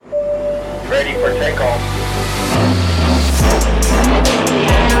Ready for takeoff.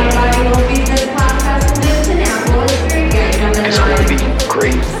 It's going to be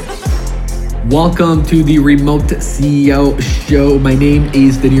great. Welcome to the Remote CEO Show. My name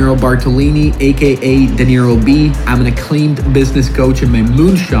is Danilo Bartolini, aka Danilo B. I'm an acclaimed business coach, and my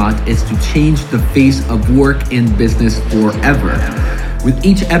moonshot is to change the face of work and business forever. With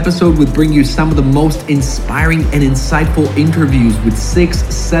each episode, we bring you some of the most inspiring and insightful interviews with 6,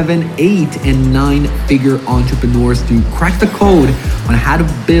 7, 8, and 9-figure entrepreneurs to crack the code on how to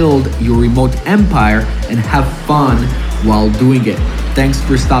build your remote empire and have fun while doing it. Thanks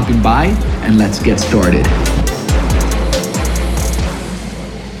for stopping by, and let's get started.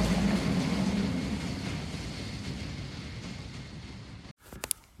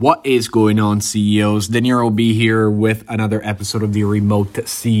 What is going on, CEOs? Danilo B here with another episode of the Remote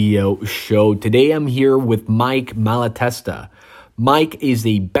CEO Show. Today I'm here with Mike Malatesta. Mike is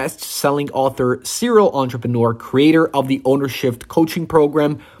a best-selling author, serial entrepreneur, creator of the Ownership Coaching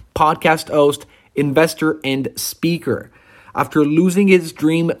Program, podcast host, investor, and speaker. After losing his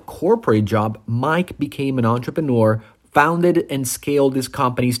dream corporate job, Mike became an entrepreneur, founded and scaled his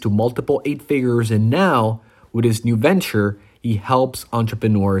companies to multiple 8 figures, and now, with his new venture, he helps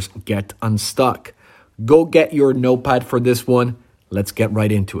entrepreneurs get unstuck. Go get your notepad for this one. Let's get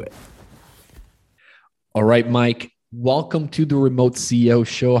right into it. All right, Mike, welcome to the Remote CEO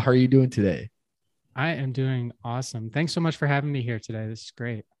Show. How are you doing today? I am doing awesome. Thanks so much for having me here today. This is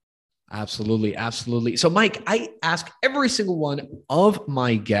great. Absolutely, absolutely. So, Mike, I ask every single one of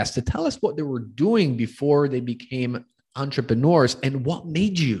my guests to tell us what they were doing before they became entrepreneurs and what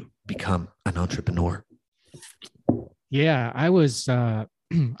made you become an entrepreneur. Yeah, I was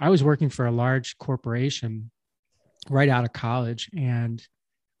working for a large corporation right out of college, and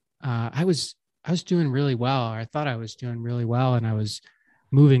I was doing really well. I thought I was doing really well, and I was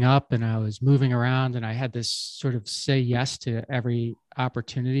moving up, and I was moving around, and I had this sort of say yes to every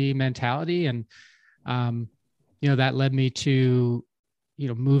opportunity mentality, and that led me to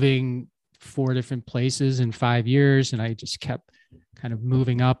moving 4 different places in 5 years, and I just kept kind of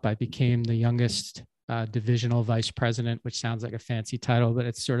moving up. I became the youngest divisional vice president, which sounds like a fancy title, but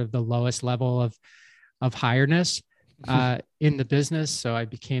it's sort of the lowest level of highness in the business. So I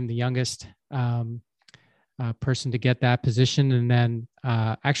became the youngest person to get that position. And then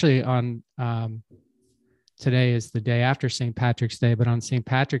actually on today is the day after St. Patrick's Day, but on St.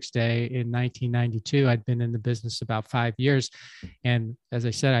 Patrick's Day in 1992, I'd been in the business about 5 years. And as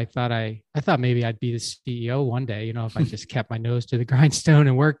I said, I thought maybe I'd be the CEO one day, if I just kept my nose to the grindstone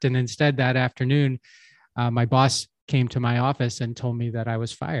and worked. And instead that afternoon, my boss came to my office and told me that I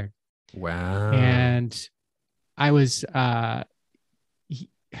was fired. Wow. And I was,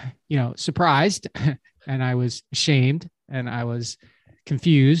 surprised, and I was ashamed, and I was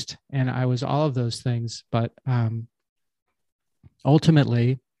confused, and I was all of those things. But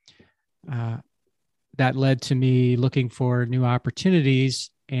ultimately, that led to me looking for new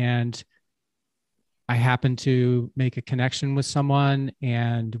opportunities, and I happened to make a connection with someone,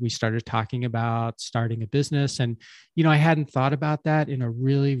 and we started talking about starting a business. And, I hadn't thought about that in a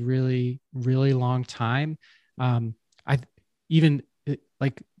really, really, really long time. Like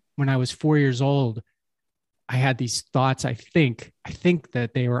when I was 4 years old, I had these thoughts. I think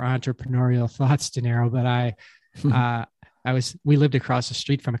that they were entrepreneurial thoughts, Danilo, but we lived across the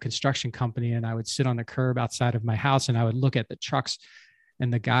street from a construction company, and I would sit on the curb outside of my house, and I would look at the trucks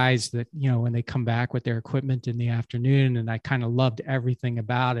and the guys that, when they come back with their equipment in the afternoon, and I kind of loved everything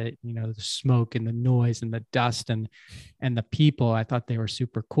about it, the smoke and the noise and the dust and the people. I thought they were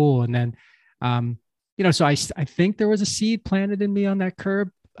super cool. And then, so I think there was a seed planted in me on that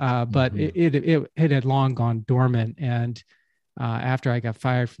curb. But it had long gone dormant. And after I got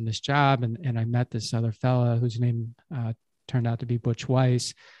fired from this job, and I met this other fella whose name turned out to be Butch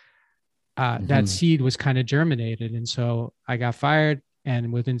Weiss, that seed was kind of germinated. And so I got fired,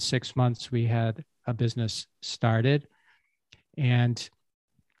 and within 6 months we had a business started. And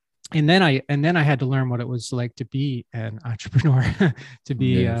then I had to learn what it was like to be an entrepreneur, to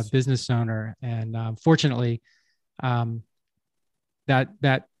be a business owner. And fortunately,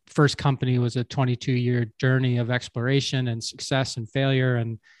 that first company was a 22-year journey of exploration and success and failure,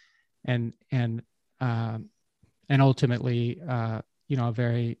 and ultimately, a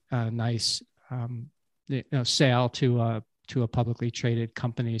very nice, sale to a publicly traded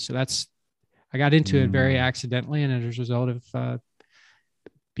company. So I got into it very accidentally, and as a result of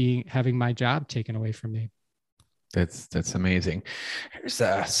having my job taken away from me. That's amazing. There's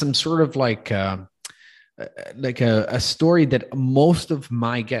some sort of like like a story that most of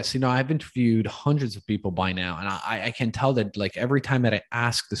my guests, I've interviewed hundreds of people by now, and I can tell that like every time that I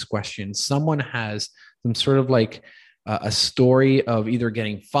ask this question, someone has some sort of like a story of either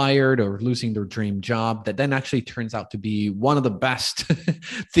getting fired or losing their dream job that then actually turns out to be one of the best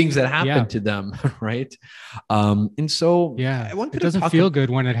things that Yeah. happened to them, right? And so Yeah. I wanted It to doesn't talk. feel good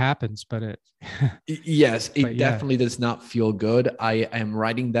when it happens, but Yes, but it yeah. definitely does not feel good. I am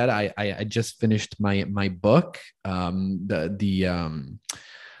writing that. I just finished my book. The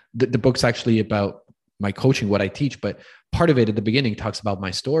book's actually about my coaching, what I teach, but part of it at the beginning talks about my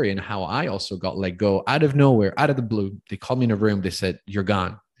story and how I also got let go out of nowhere, out of the blue. They called me in a room. They said, "You're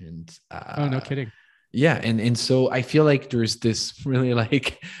gone," and Oh, no kidding. yeah, and so I feel like there's this really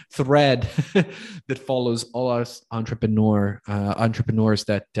like thread that follows all us entrepreneurs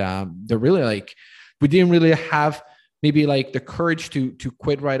that they're really like we didn't really have maybe like the courage to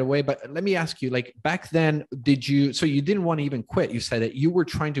quit right away. But let me ask you, like back then, so you didn't want to even quit? You said that you were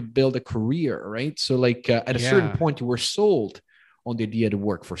trying to build a career, right? So like at a certain Yeah. point, you were sold on the idea to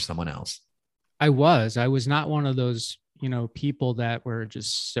work for someone else. I was not one of those, people that were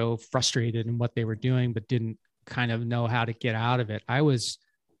just so frustrated in what they were doing, but didn't kind of know how to get out of it. I was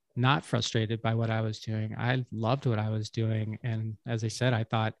not frustrated by what I was doing. I loved what I was doing. And as I said, I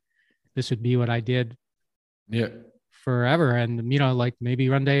thought this would be what I did Yeah. forever. And, like maybe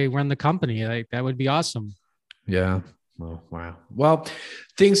one day run the company. Like that would be awesome. Yeah. Oh, wow. Well,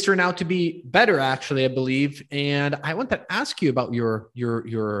 things turn out to be better, actually, I believe. And I want to ask you about your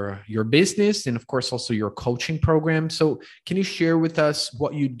business and, of course, also your coaching program. So, can you share with us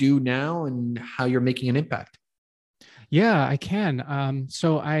what you do now and how you're making an impact? Yeah, I can.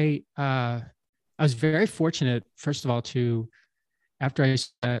 So I was very fortunate, first of all, to after I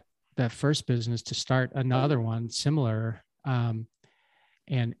set that first business to start another one similar, and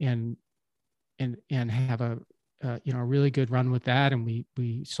and and have a really good run with that, and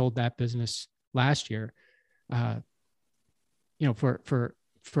we sold that business last year, uh, for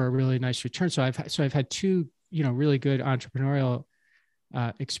a really nice return. So I've had two really good entrepreneurial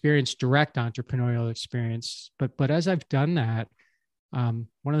experience, direct entrepreneurial experience. But as I've done that,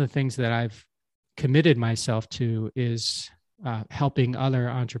 one of the things that I've committed myself to is helping other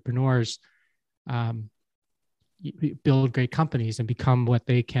entrepreneurs um, build great companies and become what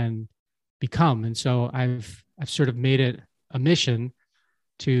they can become. And so I've sort of made it a mission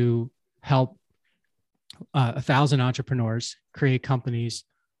to help 1,000 entrepreneurs create companies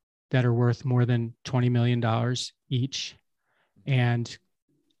that are worth more than $20 million each, and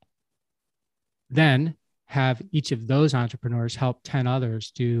then have each of those entrepreneurs help 10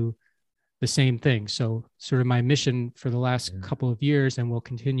 others do the same thing. So sort of my mission for the last couple of years, and will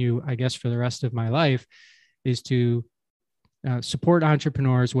continue, I guess, for the rest of my life, is to support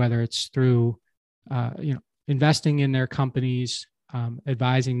entrepreneurs, whether it's through, investing in their companies,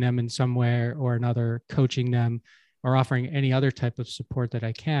 advising them in some way or another, coaching them, or offering any other type of support that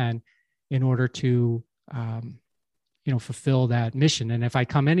I can in order to, fulfill that mission. And if I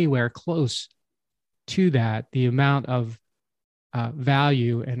come anywhere close to that, the amount of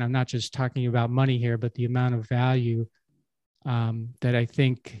value, and I'm not just talking about money here, but the amount of value that I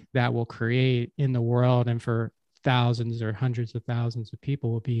think that will create in the world and for thousands or hundreds of thousands of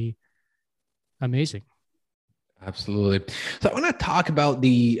people will be amazing. Absolutely. So, I want to talk about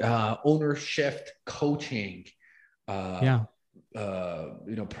the ownership coaching uh, Yeah.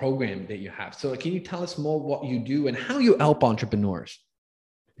 program that you have. So, can you tell us more what you do and how you help entrepreneurs?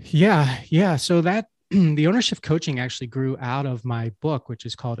 Yeah. Yeah. So that the ownership coaching actually grew out of my book, which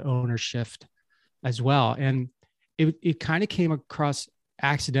is called Ownership as well. And it kind of came across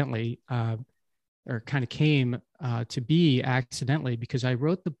accidentally, or kind of came to be accidentally, because I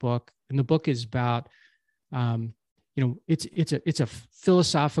wrote the book, and the book is about, it's a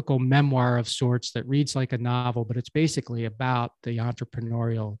philosophical memoir of sorts that reads like a novel, but it's basically about the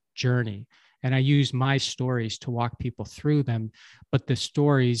entrepreneurial journey. And I use my stories to walk people through them. But the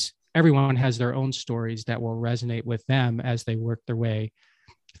stories, everyone has their own stories that will resonate with them as they work their way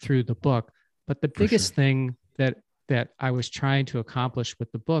through the book. But the For sure. biggest thing that I was trying to accomplish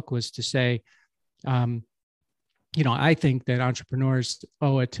with the book was to say, I think that entrepreneurs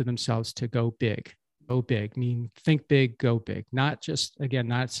owe it to themselves to go big. Go big, mean think big, go big. Not just,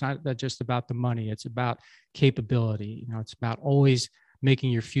 again, it's not just about the money. It's about capability. It's about always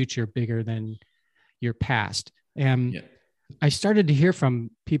making your future bigger than your past. And Yeah. I started to hear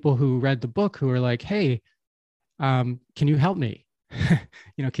from people who read the book who were like, "Hey, can you help me?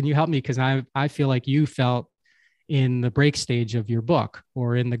 Can you help me? Because I feel like you felt in the break stage of your book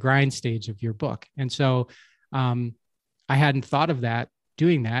or in the grind stage of your book." And so I hadn't thought of that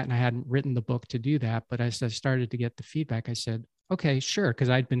doing that, and I hadn't written the book to do that. But as I started to get the feedback, I said, okay, sure, because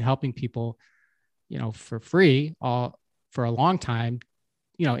I'd been helping people, for free all for a long time,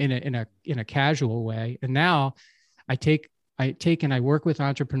 in a casual way. And now I take and I work with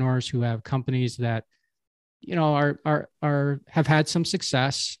entrepreneurs who have companies that, are have had some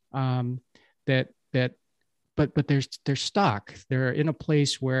success, that but they're stuck. They're in a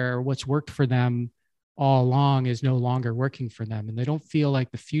place where what's worked for them all along is no longer working for them, and they don't feel like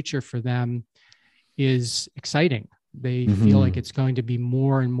the future for them is exciting. They feel like it's going to be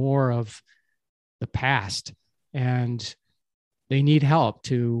more and more of the past, and they need help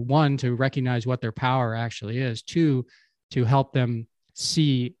to recognize what their power actually is, two, to help them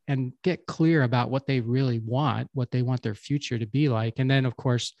see and get clear about what they really want, what they want their future to be like. And then of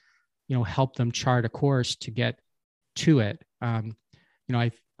course, help them chart a course to get to it.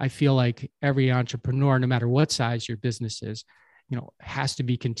 I feel like every entrepreneur, no matter what size your business is, has to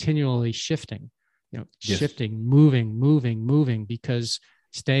be continually shifting, Yes. shifting, moving, because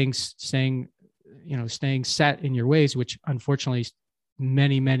staying set in your ways, which unfortunately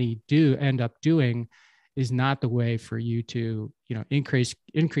many do end up doing, is not the way for you to, increase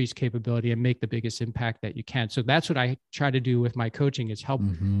capability and make the biggest impact that you can. So that's what I try to do with my coaching, is help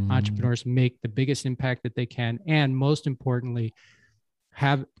entrepreneurs make the biggest impact that they can. And most importantly,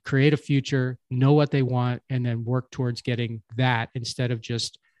 create a future, know what they want, and then work towards getting that, instead of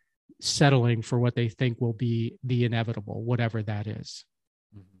just settling for what they think will be the inevitable, whatever that is.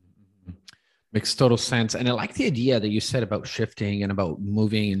 Makes total sense. And I like the idea that you said about shifting and about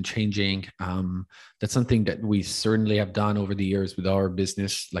moving and changing. That's something that we certainly have done over the years with our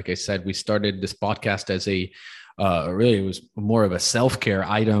business. Like I said, we started this podcast as really, it was more of a self-care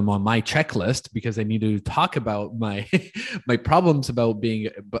item on my checklist, because I needed to talk about my my problems about being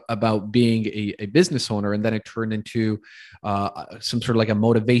a business owner. And then it turned into some sort of like a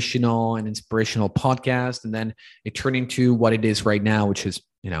motivational and inspirational podcast. And then it turned into what it is right now, which is,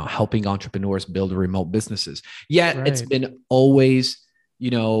 helping entrepreneurs build remote businesses. Yet Right. It's been always,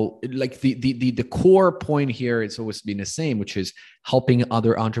 like the core point here, it's always been the same, which is helping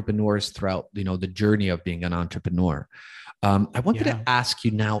other entrepreneurs throughout, the journey of being an entrepreneur. I wanted to ask you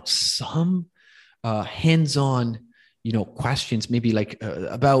now some hands-on, questions, maybe like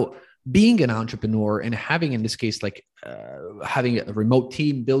about being an entrepreneur and having, in this case, like having a remote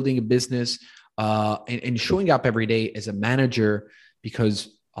team, building a business, and showing up every day as a manager, because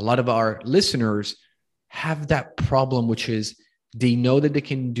a lot of our listeners have that problem, which is they know that they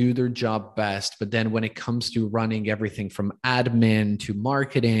can do their job best, but then when it comes to running everything from admin to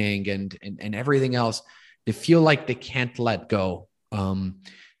marketing and everything else, they feel like they can't let go. And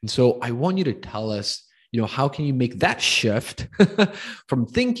so I want you to tell us, how can you make that shift from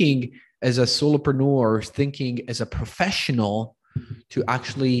thinking as a solopreneur, thinking as a professional, to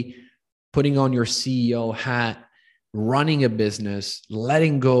actually putting on your CEO hat, running a business,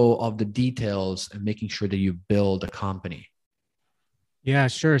 letting go of the details, and making sure that you build a company? Yeah,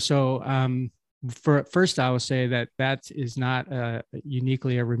 sure. So first, I will say that is not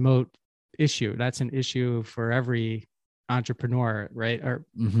uniquely a remote issue. That's an issue for every entrepreneur, right? Or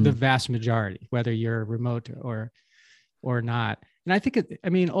the vast majority, whether you're remote or not. And I think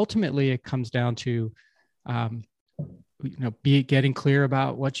ultimately it comes down to getting clear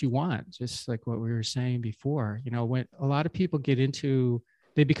about what you want, just like what we were saying before. When a lot of people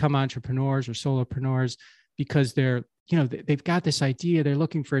they become entrepreneurs or solopreneurs because they've got this idea, they're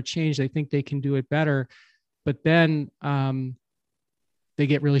looking for a change, they think they can do it better, but then they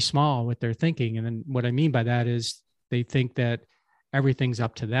get really small with their thinking. And then what I mean by that is they think that everything's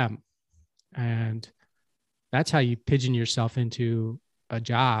up to them. And that's how you pigeon yourself into a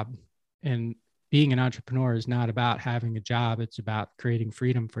job. And being an entrepreneur is not about having a job. It's about creating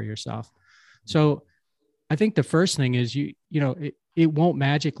freedom for yourself. So I think the first thing is it won't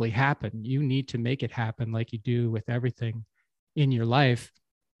magically happen. You need to make it happen, like you do with everything in your life.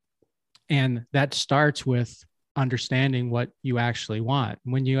 And that starts with understanding what you actually want.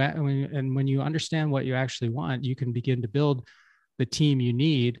 When you understand what you actually want, you can begin to build the team you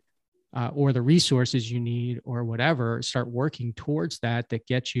need, or the resources you need, or whatever. Start working towards that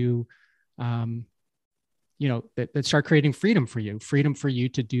get you, that start creating freedom for you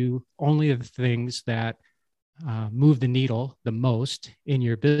to do only the things that move the needle the most in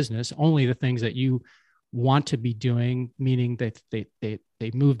your business, only the things that you want to be doing, meaning that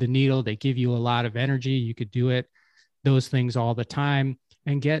they move the needle, they give you a lot of energy. You could do those things all the time,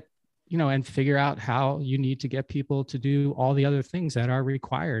 and and figure out how you need to get people to do all the other things that are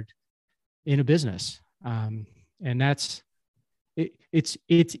required in a business. And that's it's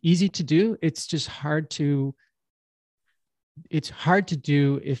easy to do. It's just hard to it's hard to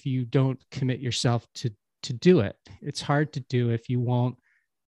do if you don't commit yourself to do it. It's hard to do if you won't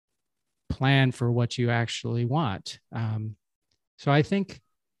plan for what you actually want. So I think,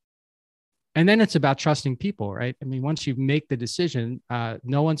 and then it's about trusting people, right? I mean, once you make the decision,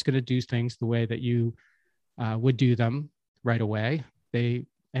 no one's going to do things the way that you would do them right away.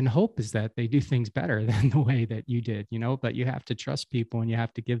 And hope is that they do things better than the way that you did, but you have to trust people and you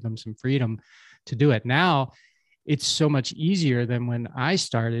have to give them some freedom to do it. Now it's so much easier than when I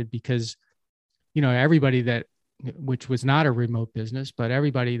started because, everybody which was not a remote business, but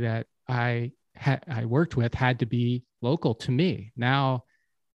everybody that I worked with had to be local to me. Now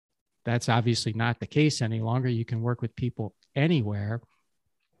that's obviously not the case any longer. You can work with people anywhere.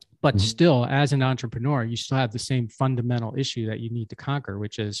 But still, as an entrepreneur, you still have the same fundamental issue that you need to conquer,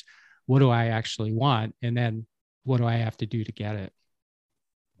 which is, what do I actually want? And then what do I have to do to get it?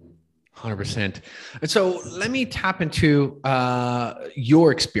 100%. And so let me tap into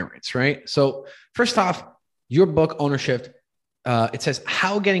your experience, right? So first off, your book, Ownership, it says,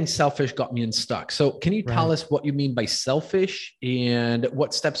 How Getting Selfish Got Me Unstuck. So can you tell us what you mean by selfish and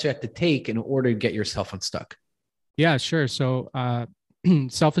what steps you have to take in order to get yourself unstuck? Yeah, sure. So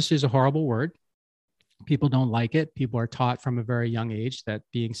selfish is a horrible word. People don't like it. People are taught from a very young age that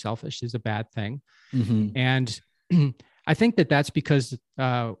being selfish is a bad thing. And I think that that's because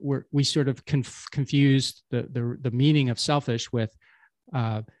we sort of confuse the meaning of selfish with,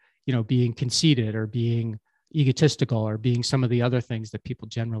 being conceited or being egotistical or being some of the other things that people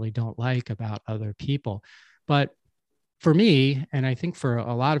generally don't like about other people. But for me, and I think for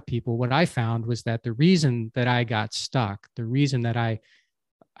a lot of people, what I found was that the reason that I got stuck, the reason that I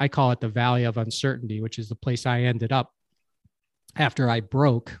call it the valley of uncertainty, which is the place I ended up after I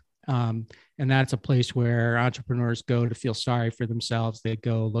broke. And that's a place where entrepreneurs go to feel sorry for themselves. They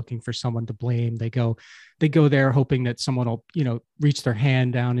go looking for someone to blame. They go there hoping that someone will, reach their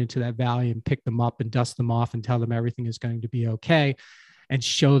hand down into that valley and pick them up and dust them off and tell them everything is going to be okay and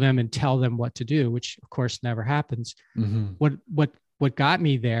show them and tell them what to do, which of course never happens. What got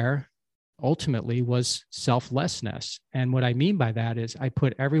me there ultimately was selflessness. And what I mean by that is I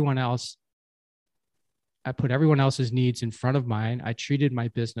put everyone else's needs in front of mine. I treated my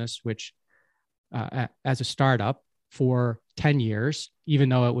business, which as a startup for 10 years, even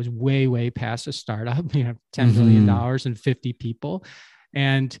though it was way, way past a startup, $10 million and 50 people.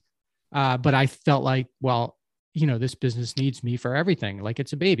 And, but I felt like, well, this business needs me for everything. Like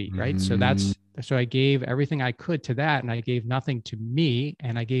it's a baby, right? So I gave everything I could to that, and I gave nothing to me,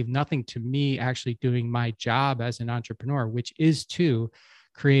 and I gave nothing to me actually doing my job as an entrepreneur, which is to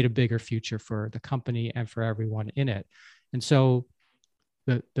create a bigger future for the company and for everyone in it. And so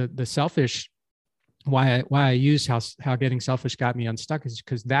the selfish, why I use how getting selfish got me unstuck is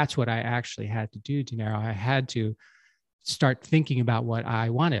because that's what I actually had to do, Dinero. I had to start thinking about what I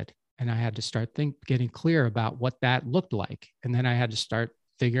wanted. And I had to start getting clear about what that looked like. And then I had to start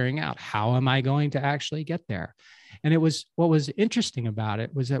figuring out, how am I going to actually get there? And what was interesting about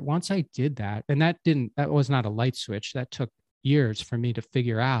it was that once I did that, and that was not a light switch, that took years for me to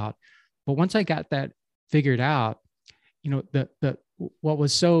figure out. But once I got that figured out, what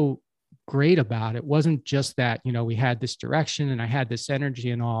was so great about it wasn't just that, we had this direction and I had this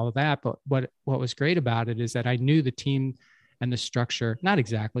energy and all of that. But what was great about it is that I knew the team and the structure, not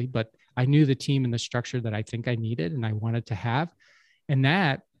exactly, but I knew the team and the structure that I think I needed and I wanted to have. And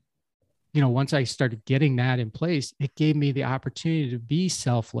that, once I started getting that in place, it gave me the opportunity to be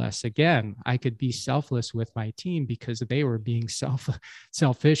selfless again. I could be selfless with my team because they were being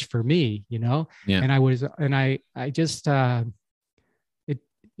selfish for me, Yeah. And I just,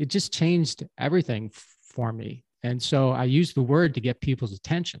 it just changed everything for me. And so I used the word to get people's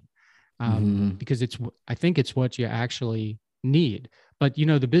attention because I think it's what you actually need. But,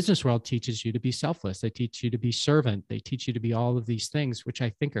 the business world teaches you to be selfless. They teach you to be servant. They teach you to be all of these things, which I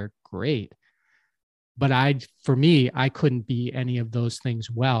think are great. But for me, I couldn't be any of those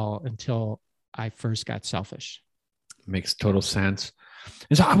things well until I first got selfish. Makes total sense.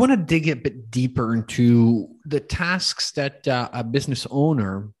 And so I want to dig a bit deeper into the tasks that a business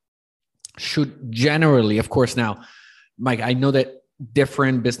owner should generally, of course, now, Mike, I know that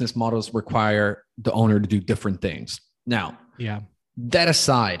different business models require the owner to do different things. Now, that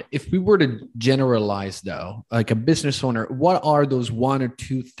aside, if we were to generalize though, like a business owner, what are those one or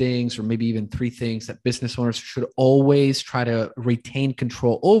two things, or maybe even three things that business owners should always try to retain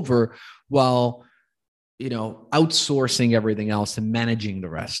control over while, outsourcing everything else and managing the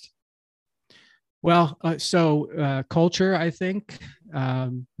rest? Well, culture, I think,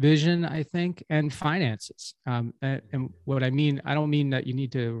 vision, I think, and finances. And what I mean, I don't mean that you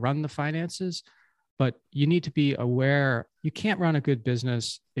need to run the finances, but you need to be aware. You can't run a good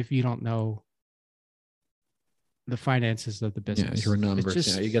business if you don't know the finances of the business. Your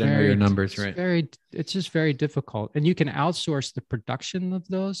numbers. You got to know your numbers, right? It's just very difficult. And you can outsource the production of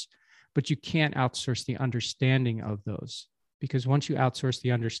those, but you can't outsource the understanding of those, because once you outsource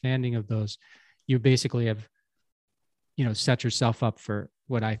the understanding of those, you basically have, set yourself up for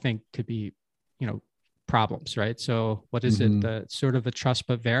what I think could be, problems, right? So what is it? The sort of a trust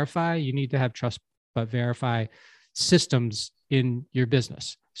but verify. You need to have trust but verify systems in your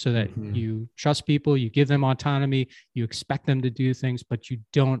business so that you trust people, you give them autonomy, you expect them to do things, but you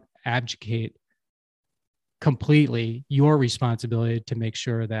don't abdicate completely your responsibility to make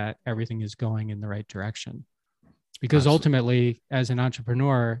sure that everything is going in the right direction. Because ultimately, as an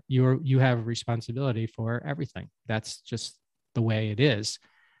entrepreneur, you have a responsibility for everything. That's just the way it is.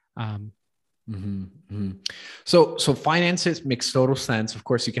 So finances makes total sense. Of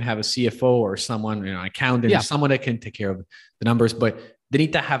course, you can have a CFO or someone, accountant, someone that can take care of the numbers, but they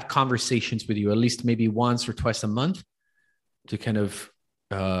need to have conversations with you at least maybe once or twice a month to kind of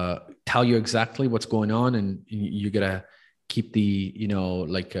tell you exactly what's going on, and you gotta keep the you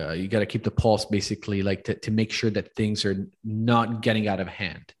gotta keep the pulse, basically, like to make sure that things are not getting out of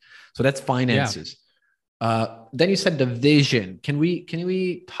hand. So that's finances. Then you said the vision. Can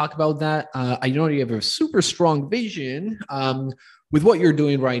we talk about that? I know you have a super strong vision with what you're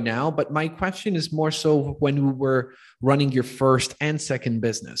doing right now, but my question is more so when you were running your first and second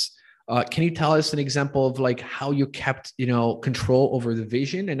business. Can you tell us an example of like how you kept, control over the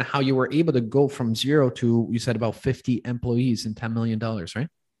vision and how you were able to go from 0 to, you said, about 50 employees and $10 million, right?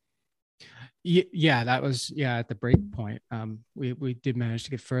 Yeah, that was, at the break point. We did manage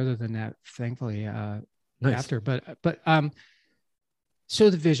to get further than that, thankfully, nice. After, but so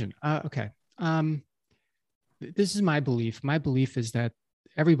the vision, okay. This is my belief. My belief is that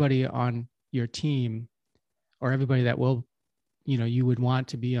everybody on your team, or everybody that will, you would want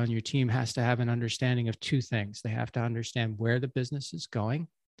to be on your team, has to have an understanding of two things. They have to understand where the business is going,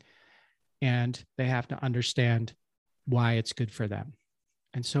 and they have to understand why it's good for them.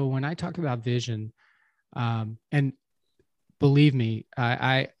 And so when I talk about vision, and believe me,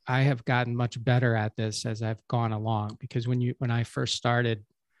 I have gotten much better at this as I've gone along, because when I first started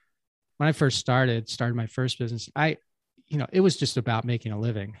my first business, it was just about making a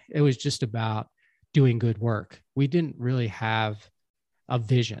living. It was just about doing good work. We didn't really have a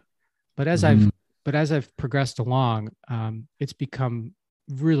vision, but as I've progressed along, it's become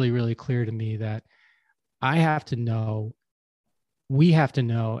really, really clear to me that we have to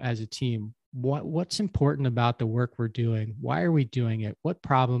know as a team what's important about the work we're doing. Why are we doing it? What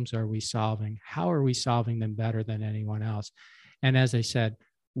problems are we solving? How are we solving them better than anyone else? And as I said,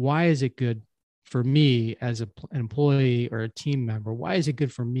 why is it good for me as an employee or a team member? Why is it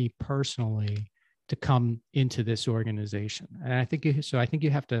good for me personally to come into this organization? And I think you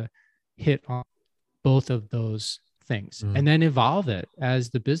have to hit on both of those things and then evolve it as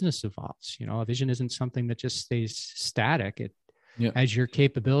the business evolves. A vision isn't something that just stays static. As your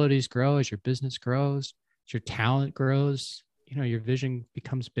capabilities grow, as your business grows, as your talent grows, your vision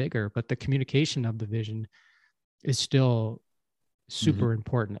becomes bigger, but the communication of the vision is still super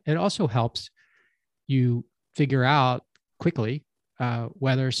important. It also helps you figure out quickly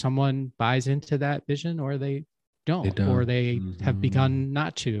whether someone buys into that vision or they don't. Or they have begun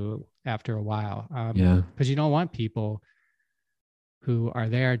not to after a while. Because you don't want people who are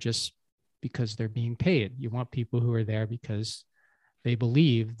there just because they're being paid. You want people who are there because they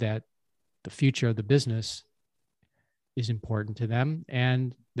believe that the future of the business is important to them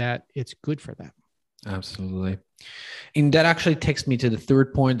and that it's good for them. Absolutely. And that actually takes me to the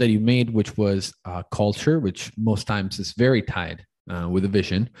third point that you made, which was culture, which most times is very tied with a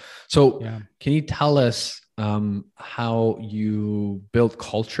vision. So can you tell us how you build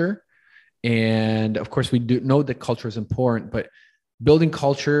culture? And of course, we do know that culture is important, but building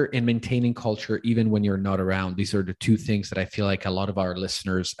culture and maintaining culture, even when you're not around, these are the two things that I feel like a lot of our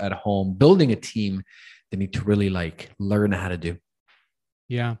listeners at home, building a team, they need to really learn how to do.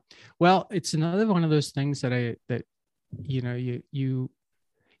 Yeah. Well, it's another one of those things that you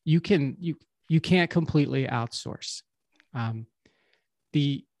can't completely outsource.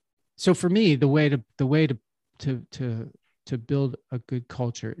 So for me, the way to build a good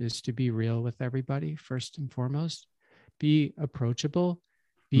culture is to be real with everybody first and foremost. Be approachable,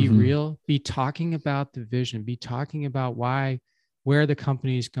 be real, be talking about the vision, be talking about where the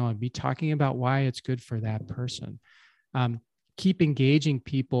company is going, be talking about why it's good for that person. Keep engaging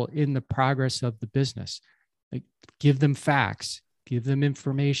people in the progress of the business. Give them facts, give them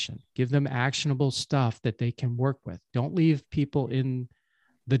information, give them actionable stuff that they can work with. Don't leave people in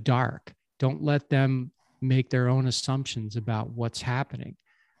the dark. Don't let them make their own assumptions about what's happening.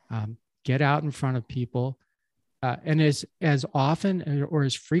 Get out in front of people. And as often or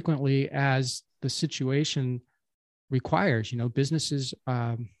as frequently as the situation requires, businesses,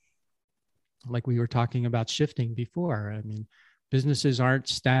 like we were talking about shifting before. I mean, businesses aren't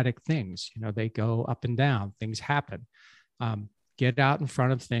static things. They go up and down. Things happen. Get out in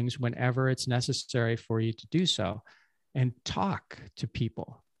front of things whenever it's necessary for you to do so, and talk to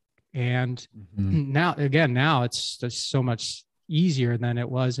people. And now it's just so much easier than it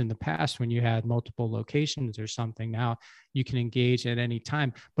was in the past when you had multiple locations or something. Now you can engage at any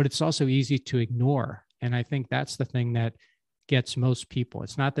time, but it's also easy to ignore. And I think that's the thing that gets most people.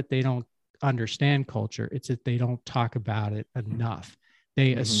 It's not that they don't understand culture, it's that they don't talk about it enough.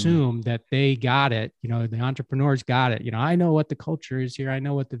 They assume that they got it. The entrepreneurs got it. I know what the culture is here. I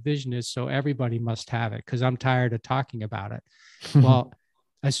know what the vision is. So everybody must have it because I'm tired of talking about it. Well,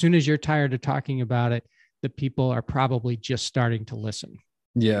 as soon as you're tired of talking about it, the people are probably just starting to listen.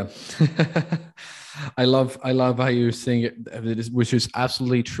 Yeah. I love how you're saying it, which is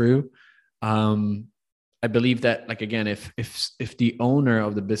absolutely true. I believe that, like, again, if the owner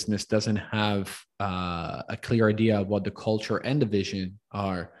of the business doesn't have a clear idea of what the culture and the vision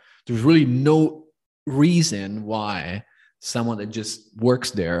are, there's really no reason why someone that just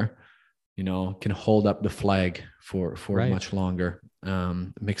works there, can hold up the flag for Right. much longer.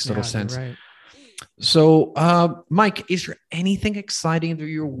 It makes total sense. Right. So, Mike, is there anything exciting that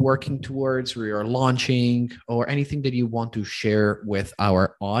you're working towards, or you're launching, or anything that you want to share with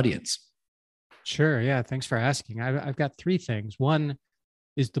our audience? Sure. Yeah. Thanks for asking. I've got three things. One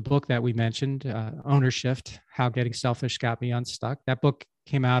is the book that we mentioned, Ownership, How Getting Selfish Got Me Unstuck. That book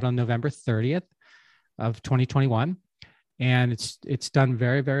came out on November 30th of 2021. And it's done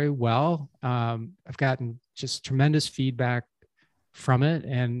very, very well. I've gotten just tremendous feedback from it.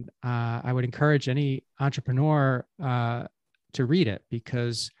 And I would encourage any entrepreneur to read it,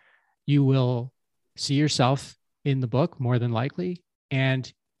 because you will see yourself in the book more than likely.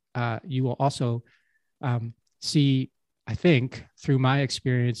 And you will also see, I think, through my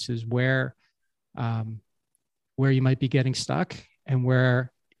experiences, where you might be getting stuck, and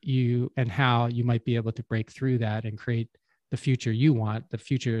how you might be able to break through that and create the future you want, the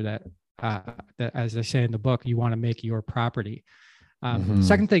future that, as I say in the book, you want to make your property.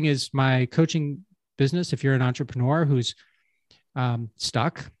 Second thing is my coaching business. If you're an entrepreneur who's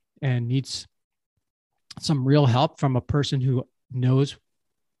stuck and needs some real help from a person who knows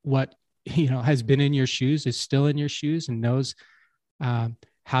what, has been in your shoes, is still in your shoes, and knows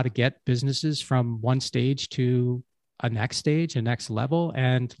how to get businesses from one stage to a next stage, a next level,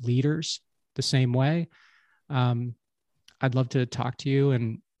 and leaders the same way, I'd love to talk to you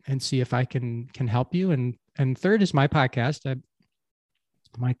and see if I can help you. And third is my podcast.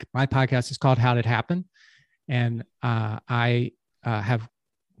 My podcast is called How Did It Happen? And I have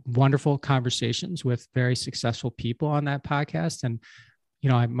wonderful conversations with very successful people on that podcast. And,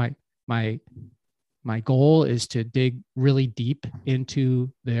 my goal is to dig really deep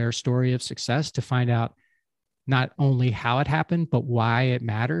into their story of success to find out not only how it happened, but why it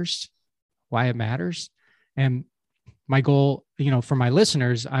matters. And my goal, for my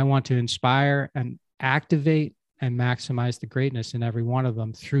listeners, I want to inspire and activate and maximize the greatness in every one of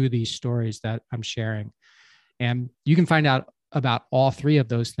them through these stories that I'm sharing. And you can find out about all three of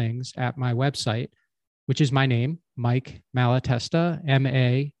those things at my website, which is my name, Mike Malatesta,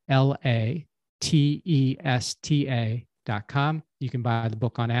 MALATESTA.com. You can buy the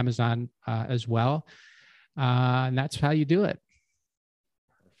book on Amazon as well. And that's how you do it.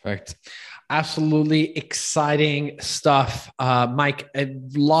 Perfect. Absolutely exciting stuff. Mike, I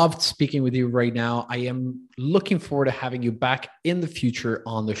loved speaking with you right now. I am looking forward to having you back in the future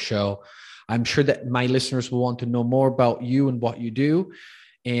on the show. I'm sure that my listeners will want to know more about you and what you do.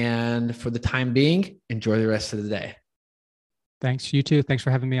 And for the time being, enjoy the rest of the day. Thanks. You too. Thanks for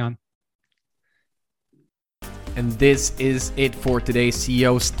having me on. And this is it for today,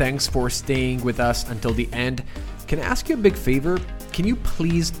 CEOs. Thanks for staying with us until the end. Can I ask you a big favor? Can you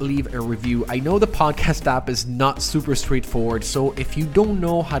please leave a review? I know the podcast app is not super straightforward, so if you don't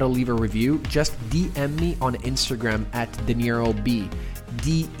know how to leave a review, just DM me on Instagram at DeNieroB,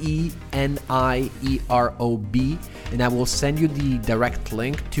 DENIEROB, and I will send you the direct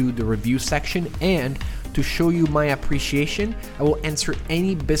link to the review section. And to show you my appreciation, I will answer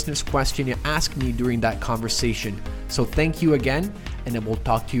any business question you ask me during that conversation. So thank you again, and I will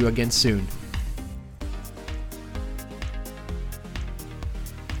talk to you again soon.